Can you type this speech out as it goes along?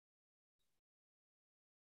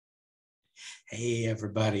Hey,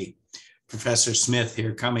 everybody. Professor Smith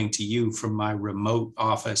here, coming to you from my remote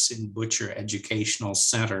office in Butcher Educational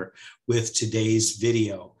Center with today's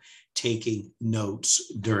video, taking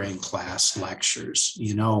notes during class lectures.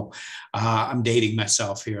 You know, I'm dating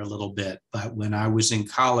myself here a little bit, but when I was in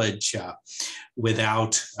college,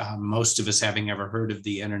 without most of us having ever heard of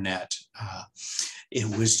the internet, it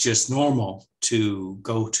was just normal to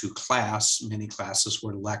go to class. Many classes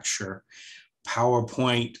were lecture.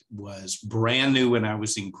 PowerPoint was brand new when I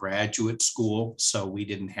was in graduate school, so we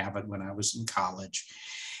didn't have it when I was in college.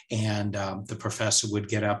 And the professor would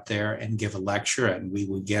get up there and give a lecture, and we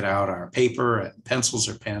would get out our paper and pencils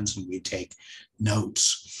or pens, and we'd take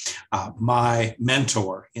notes. My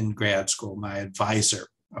mentor in grad school, my advisor,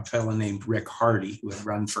 a fellow named Rick Hardy, who had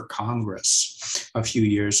run for Congress a few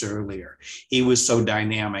years earlier. He was so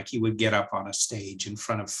dynamic. He would get up on a stage in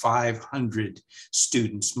front of 500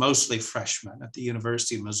 students, mostly freshmen at the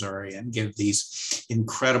University of Missouri, and give these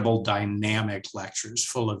incredible dynamic lectures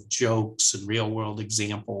full of jokes and real world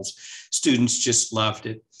examples. Students just loved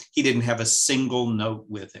it. He didn't have a single note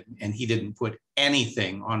with him, and he didn't put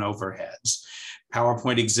anything on overheads.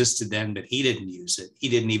 PowerPoint existed then, but he didn't use it. He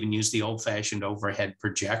didn't even use the old-fashioned overhead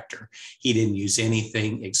projector. He didn't use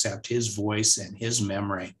anything except his voice and his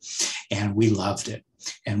memory, and we loved it.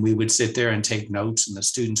 And we would sit there and take notes, and the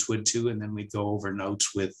students would too, and then we'd go over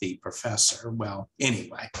notes with the professor. Well,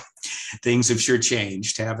 anyway, things have sure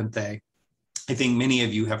changed, haven't they? I think many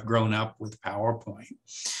of you have grown up with PowerPoint.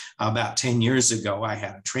 About 10 years ago, I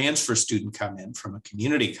had a transfer student come in from a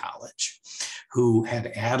community college who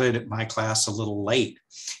had added my class a little late,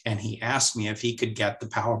 and he asked me if he could get the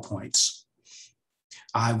PowerPoints.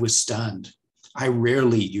 I was stunned. I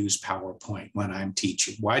rarely use PowerPoint when I'm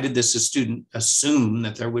teaching. Why did this student assume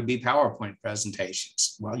that there would be PowerPoint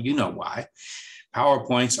presentations? Well, you know why.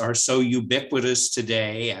 PowerPoints are so ubiquitous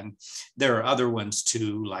today, and there are other ones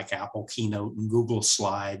too, like Apple Keynote and Google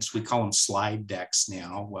Slides. We call them slide decks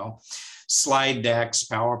now. Well, slide decks,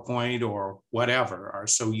 PowerPoint, or whatever are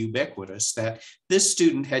so ubiquitous that this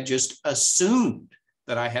student had just assumed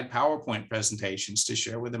that I had PowerPoint presentations to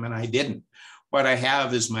share with them, and I didn't. What I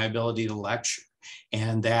have is my ability to lecture,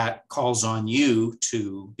 and that calls on you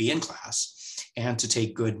to be in class and to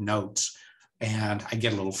take good notes. And I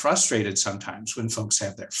get a little frustrated sometimes when folks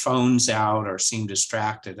have their phones out or seem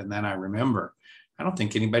distracted. And then I remember, I don't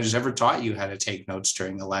think anybody's ever taught you how to take notes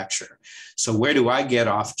during a lecture. So where do I get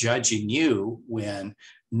off judging you when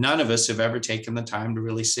none of us have ever taken the time to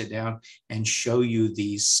really sit down and show you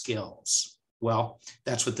these skills? Well,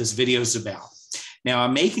 that's what this video is about. Now,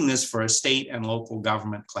 I'm making this for a state and local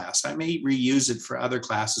government class. I may reuse it for other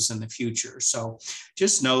classes in the future. So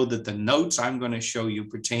just know that the notes I'm going to show you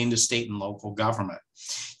pertain to state and local government.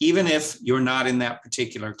 Even if you're not in that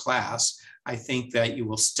particular class, I think that you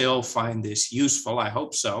will still find this useful. I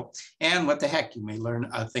hope so. And what the heck, you may learn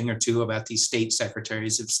a thing or two about these state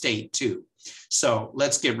secretaries of state too. So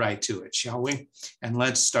let's get right to it, shall we? And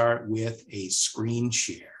let's start with a screen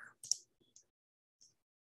share.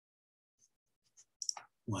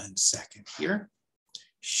 One second here,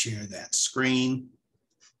 share that screen.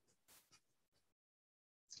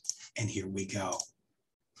 And here we go.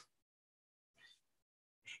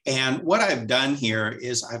 And what I've done here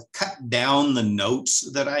is I've cut down the notes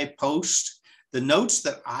that I post. The notes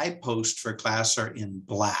that I post for class are in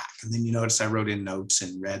black. And then you notice I wrote in notes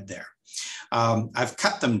in red there. I've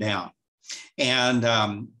cut them down.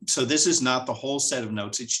 And so this is not the whole set of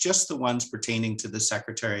notes. It's just the ones pertaining to the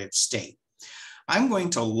Secretary of State. I'm going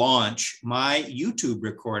to launch my YouTube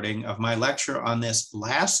recording of my lecture on this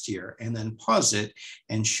last year and then pause it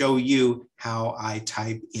and show you how I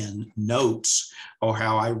type in notes or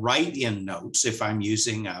how I write in notes if I'm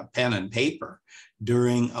using a pen and paper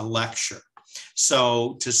during a lecture.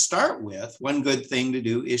 So to start with, one good thing to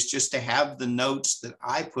do is just to have the notes that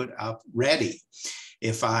I put up ready.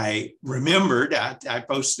 If I remembered, I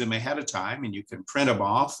posted them ahead of time, and you can print them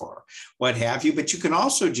off or what have you, but you can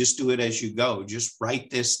also just do it as you go. Just write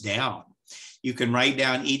this down. You can write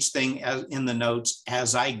down each thing in the notes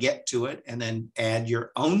as I get to it, and then add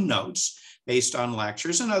your own notes based on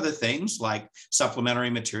lectures and other things like supplementary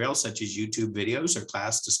materials such as YouTube videos or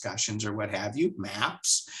class discussions or what have you,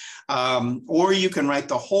 maps. Or you can write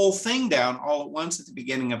the whole thing down all at once at the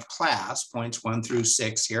beginning of class, points 1 through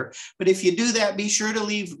 6 here. But if you do that, be sure to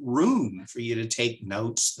leave room for you to take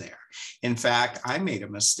notes there. In fact, I made a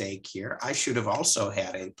mistake here. I should have also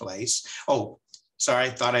had a place. Oh, sorry, I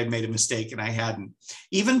thought I'd made a mistake and I hadn't.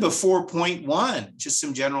 Even before point 1, just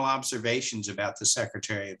some general observations about the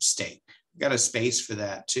Secretary of State. I've got a space for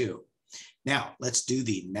that too. Now, let's do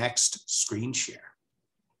the next screen share.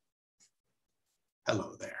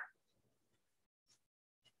 Hello there.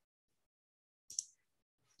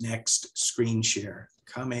 Next screen share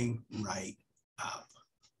coming right up.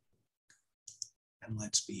 And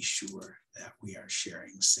let's be sure that we are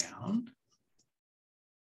sharing sound.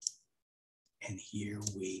 And here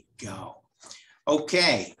we go.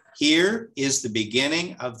 Okay, here is the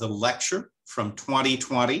beginning of the lecture from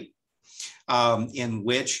 2020, in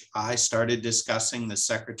which I started discussing the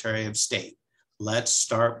Secretary of State. Let's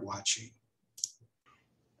start watching.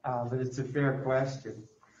 But it's a fair question.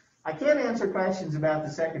 I can't answer questions about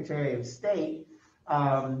the Secretary of State.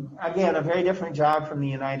 Again, a very different job from the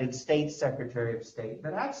United States Secretary of State,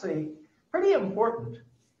 but actually pretty important.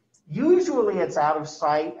 Usually it's out of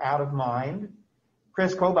sight, out of mind.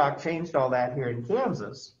 Chris Kobach changed all that here in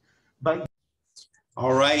Kansas. But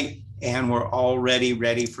all right, and we're already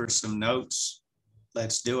ready for some notes.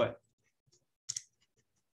 Let's do it.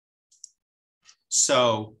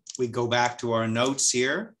 So we go back to our notes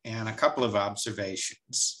here and a couple of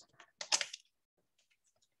observations.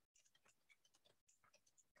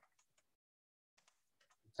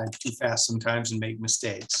 Type too fast sometimes and make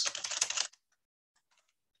mistakes.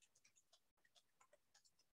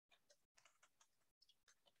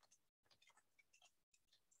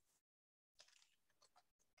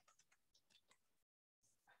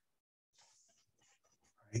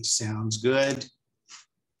 All right, sounds good.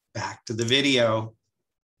 Back to the video.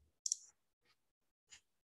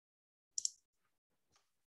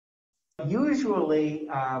 Usually,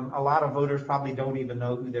 a lot of voters probably don't even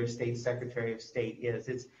know who their state Secretary of State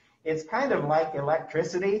is. It's kind of like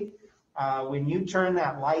electricity. When you turn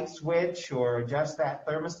that light switch or adjust that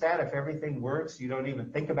thermostat, if everything works, you don't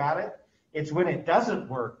even think about it. It's when it doesn't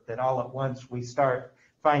work that all at once we start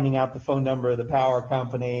finding out the phone number of the power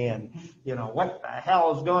company and, you know, what the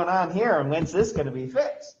hell is going on here and when's this going to be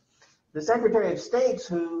fixed? The Secretary of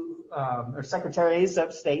States or Secretaries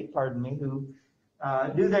of State, pardon me, who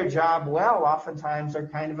do their job well, oftentimes are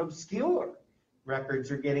kind of obscure.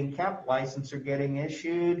 Records are getting kept, licenses are getting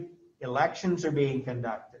issued, elections are being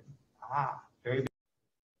conducted. Very good.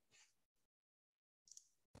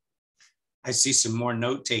 I see some more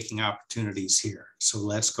note-taking opportunities here. So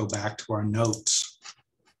let's go back to our notes.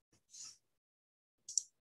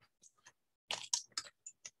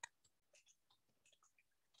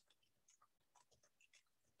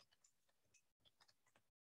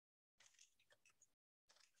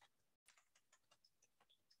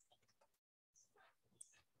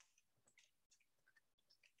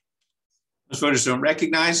 Most voters don't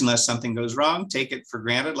recognize unless something goes wrong, take it for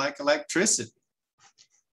granted like electricity.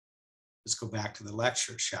 Let's go back to the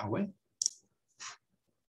lecture, shall we?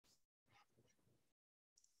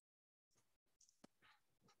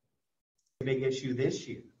 Big issue this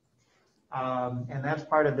year. And that's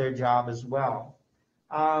part of their job as well.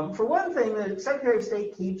 For one thing, the Secretary of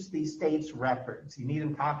State keeps the state's records. You need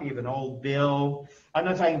a copy of an old bill. I'm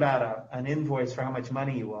not talking about an invoice for how much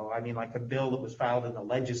money you owe. I mean like a bill that was filed in the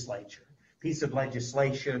legislature, piece of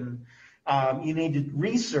legislation. You need to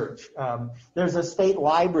research. There's a state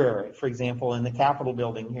library, for example, in the Capitol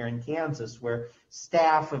building here in Kansas where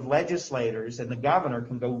staff of legislators and the governor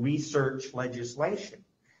can go research legislation.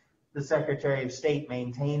 The Secretary of State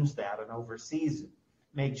maintains that and oversees it,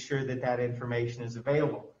 makes sure that that information is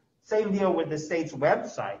available. Same deal with the state's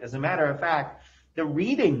website. As a matter of fact, the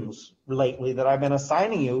readings lately that I've been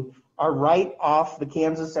assigning you are right off the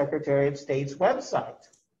Kansas Secretary of State's website.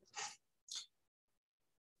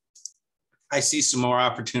 I see some more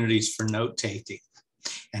opportunities for note-taking.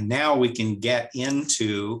 And now we can get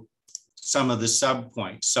into some of the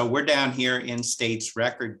subpoints. So we're down here in State's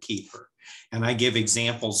Record Keeper, and I give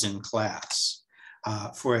examples in class.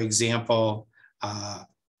 For example,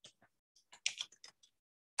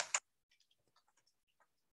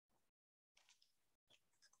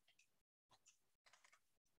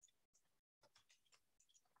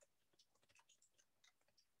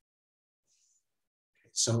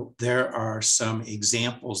 so there are some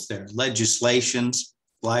examples there. Legislations,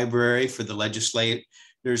 library for the legislators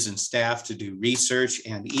and staff to do research,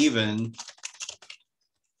 and even,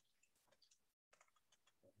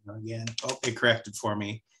 again, oh, it corrected for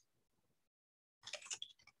me.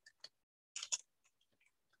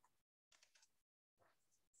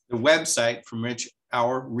 The website from which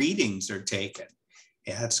our readings are taken.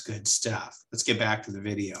 Yeah, that's good stuff. Let's get back to the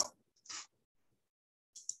video.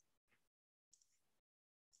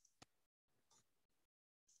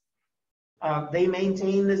 They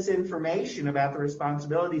maintain this information about the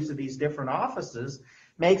responsibilities of these different offices,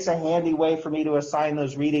 makes a handy way for me to assign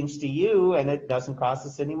those readings to you, and it doesn't cost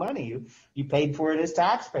us any money. You paid for it as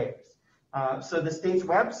taxpayers. So the state's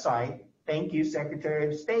website, thank you, Secretary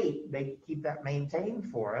of State, they keep that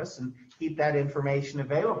maintained for us and keep that information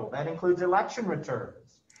available. That includes election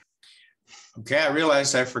returns. Okay, I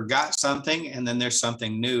realized I forgot something, and then there's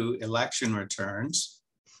something new, election returns.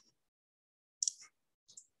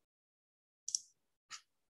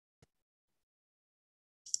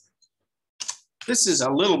 This is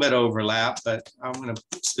a little bit overlap, but I'm going to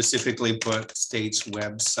specifically put state's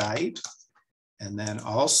website and then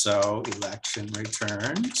also election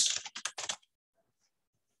returns.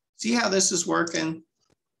 See how this is working?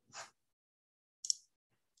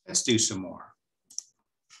 Let's do some more.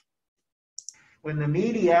 When the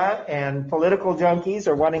media and political junkies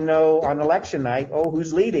are wanting to know on election night, oh,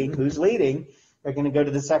 who's leading, they're going to go to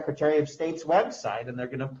the Secretary of State's website and they're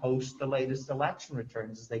going to post the latest election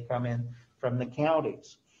returns as they come in from the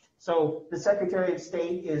counties. So the Secretary of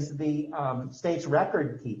State is the state's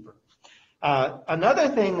record keeper. Another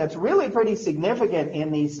thing that's really pretty significant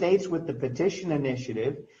in these states with the petition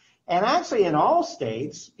initiative, and actually in all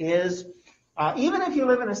states, is even if you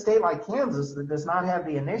live in a state like Kansas that does not have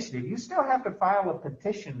the initiative, you still have to file a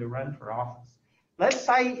petition to run for office. Let's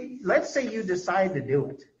say you decide to do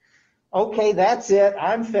it. Okay, that's it.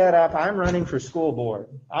 I'm fed up. I'm running for school board.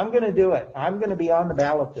 I'm going to do it. I'm going to be on the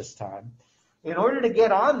ballot this time. In order to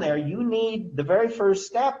get on there, you need, the very first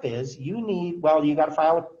step is you got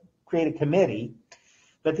to create a committee.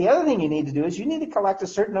 But the other thing you need to do is you need to collect a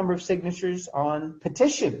certain number of signatures on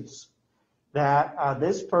petitions that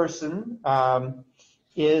this person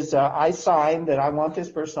I signed that I want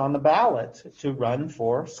this person on the ballot to run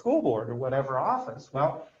for school board or whatever office.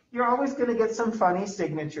 Well, you're always going to get some funny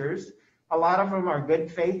signatures. A lot of them are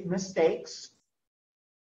good faith mistakes.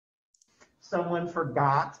 Someone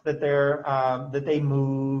forgot that that they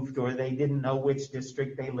moved, or they didn't know which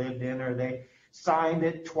district they lived in, or they signed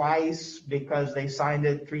it twice because they signed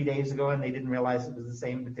it 3 days ago and they didn't realize it was the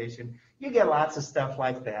same petition. You get lots of stuff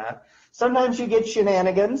like that. Sometimes you get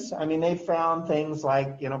shenanigans. I mean, they found things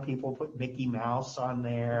like, people put Mickey Mouse on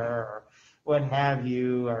there or what have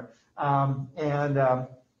you,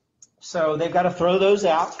 so they've got to throw those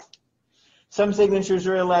out. Some signatures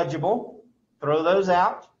are illegible. Throw those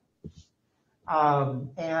out.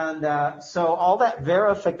 So all that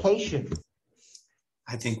verification.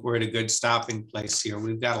 I think we're at a good stopping place here.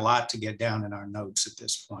 We've got a lot to get down in our notes at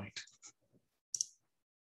this point.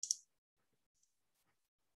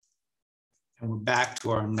 And we're back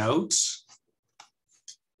to our notes.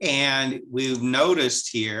 And we've noticed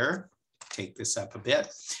here, take this up a bit,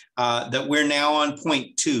 that we're now on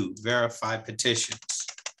point 2, verify petitions.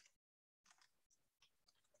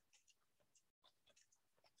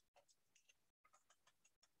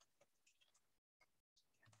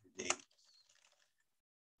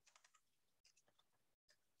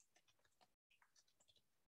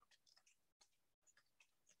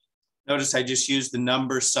 Notice I just used the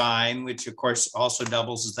number sign, which of course also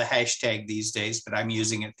doubles as the hashtag these days, but I'm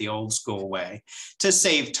using it the old school way to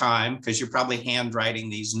save time, because you're probably handwriting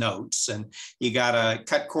these notes and you gotta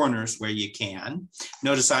cut corners where you can.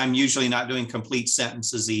 Notice I'm usually not doing complete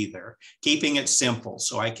sentences either, keeping it simple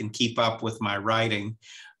so I can keep up with my writing.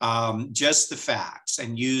 Just the facts,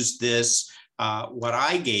 and use this, what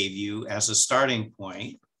I gave you as a starting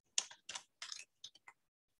point.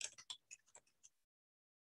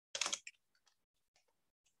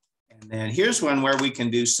 And then here's one where we can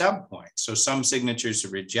do subpoints. So some signatures are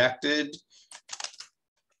rejected.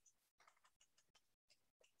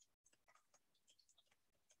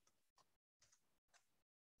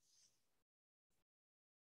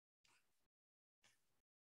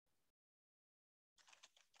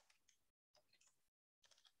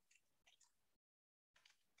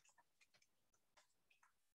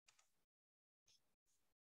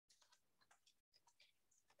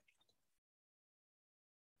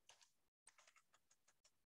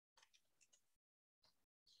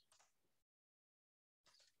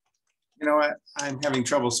 You know what? I'm having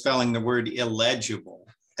trouble spelling the word illegible.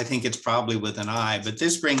 I think it's probably with an I, but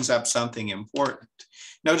this brings up something important.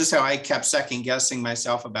 Notice how I kept second guessing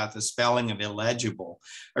myself about the spelling of illegible.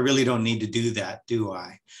 I really don't need to do that, do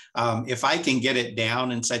I? If I can get it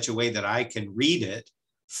down in such a way that I can read it,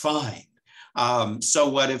 fine. So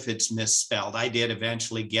what if it's misspelled? I did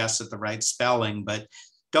eventually guess at the right spelling, but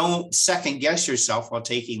don't second guess yourself while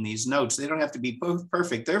taking these notes. They don't have to be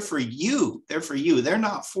perfect. They're for you. They're for you. They're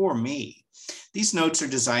not for me. These notes are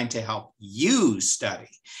designed to help you study.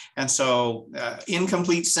 And so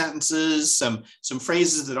incomplete sentences, some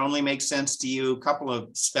phrases that only make sense to you, a couple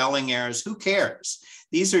of spelling errors, who cares?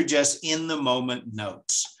 These are just in the moment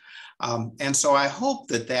notes. And so I hope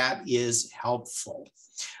that that is helpful.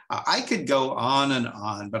 I could go on and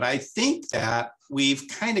on, but I think that we've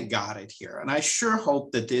kind of got it here. And I sure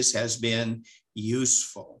hope that this has been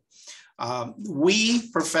useful. We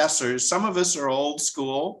professors, some of us are old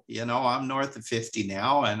school. You know, I'm north of 50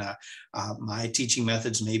 now, and my teaching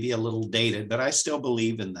methods may be a little dated, but I still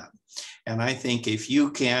believe in them. And I think if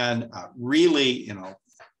you can really, you know,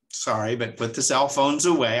 sorry, but put the cell phones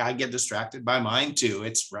away. I get distracted by mine too.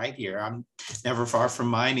 It's right here. I'm never far from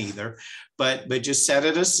mine either. But just set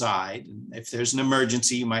it aside. If there's an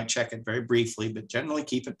emergency, you might check it very briefly, but generally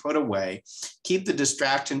keep it put away. Keep the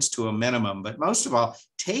distractions to a minimum. But most of all,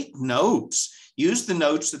 take notes. Use the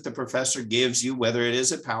notes that the professor gives you, whether it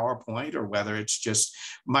is a PowerPoint or whether it's just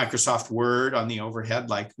Microsoft Word on the overhead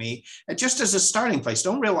like me, and just as a starting place.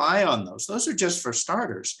 Don't rely on those. Those are just for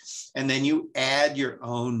starters. And then you add your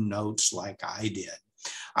own notes like I did.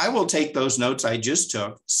 I will take those notes I just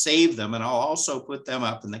took, save them, and I'll also put them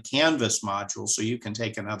up in the Canvas module so you can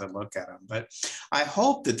take another look at them. But I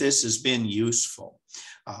hope that this has been useful.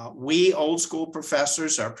 We old school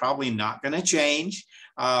professors are probably not going to change.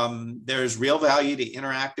 There's real value to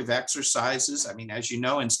interactive exercises. I mean, as you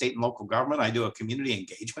know, in state and local government, I do a community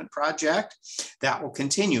engagement project that will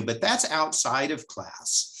continue, but that's outside of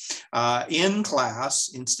class. In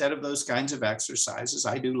class, instead of those kinds of exercises,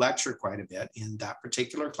 I do lecture quite a bit in that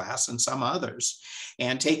particular class and some others.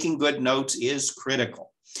 And taking good notes is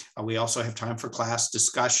critical. We also have time for class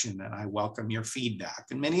discussion, and I welcome your feedback.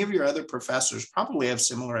 And many of your other professors probably have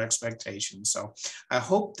similar expectations. So I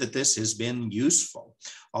hope that this has been useful.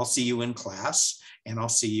 I'll see you in class, and I'll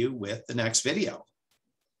see you with the next video.